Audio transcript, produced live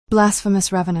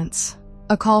Blasphemous Revenants,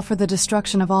 a call for the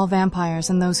destruction of all vampires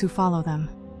and those who follow them.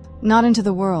 Not into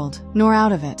the world, nor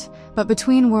out of it, but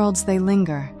between worlds they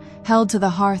linger, held to the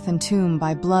hearth and tomb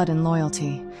by blood and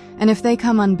loyalty. And if they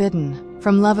come unbidden,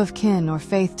 from love of kin or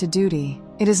faith to duty,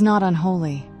 it is not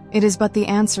unholy. It is but the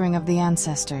answering of the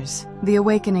ancestors, the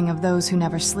awakening of those who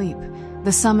never sleep,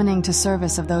 the summoning to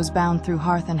service of those bound through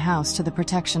Hearth and House to the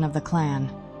protection of the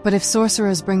clan. But if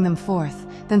sorcerers bring them forth,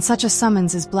 then such a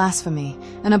summons is blasphemy,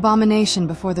 an abomination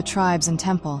before the tribes and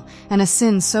temple, and a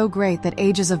sin so great that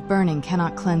ages of burning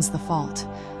cannot cleanse the fault.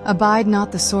 Abide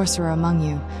not the sorcerer among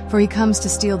you, for he comes to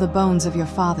steal the bones of your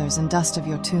fathers and dust of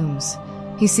your tombs.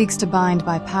 He seeks to bind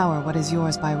by power what is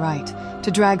yours by right,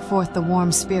 to drag forth the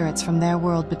warm spirits from their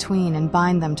world between and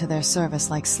bind them to their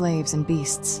service like slaves and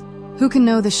beasts. Who can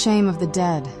know the shame of the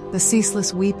dead, the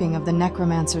ceaseless weeping of the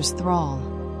necromancer's thrall?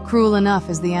 Cruel enough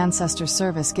is the ancestor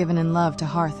service given in love to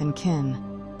hearth and kin.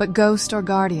 But ghost or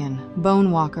guardian,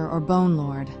 bone walker or bone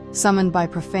lord, summoned by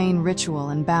profane ritual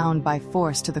and bound by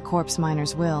force to the corpse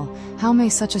miner's will, how may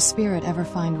such a spirit ever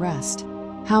find rest?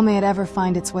 How may it ever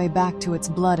find its way back to its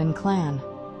blood and clan?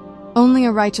 Only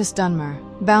a righteous Dunmer,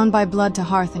 bound by blood to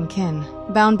hearth and kin,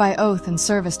 bound by oath and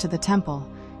service to the temple,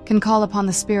 can call upon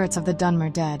the spirits of the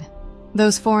Dunmer dead.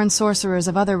 Those foreign sorcerers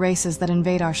of other races that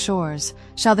invade our shores,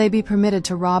 shall they be permitted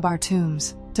to rob our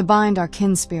tombs, to bind our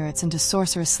kin spirits into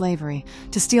sorceress slavery,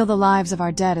 to steal the lives of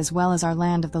our dead as well as our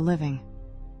land of the living?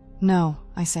 No,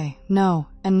 I say, no,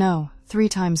 and no, 3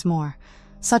 times more.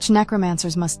 Such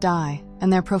necromancers must die,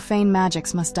 and their profane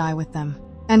magics must die with them.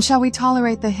 And shall we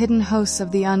tolerate the hidden hosts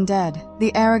of the undead,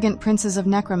 the arrogant princes of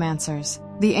necromancers,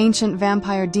 the ancient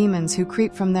vampire demons who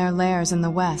creep from their lairs in the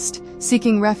west,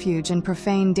 seeking refuge in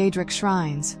profane Daedric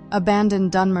shrines,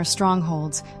 abandoned Dunmer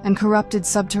strongholds, and corrupted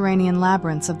subterranean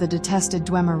labyrinths of the detested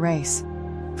Dwemer race?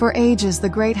 For ages the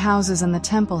great houses and the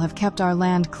temple have kept our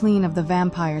land clean of the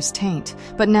vampire's taint,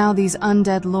 but now these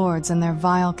undead lords and their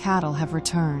vile cattle have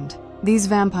returned. These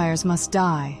vampires must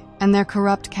die, and their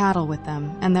corrupt cattle with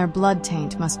them, and their blood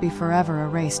taint must be forever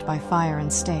erased by fire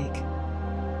and stake.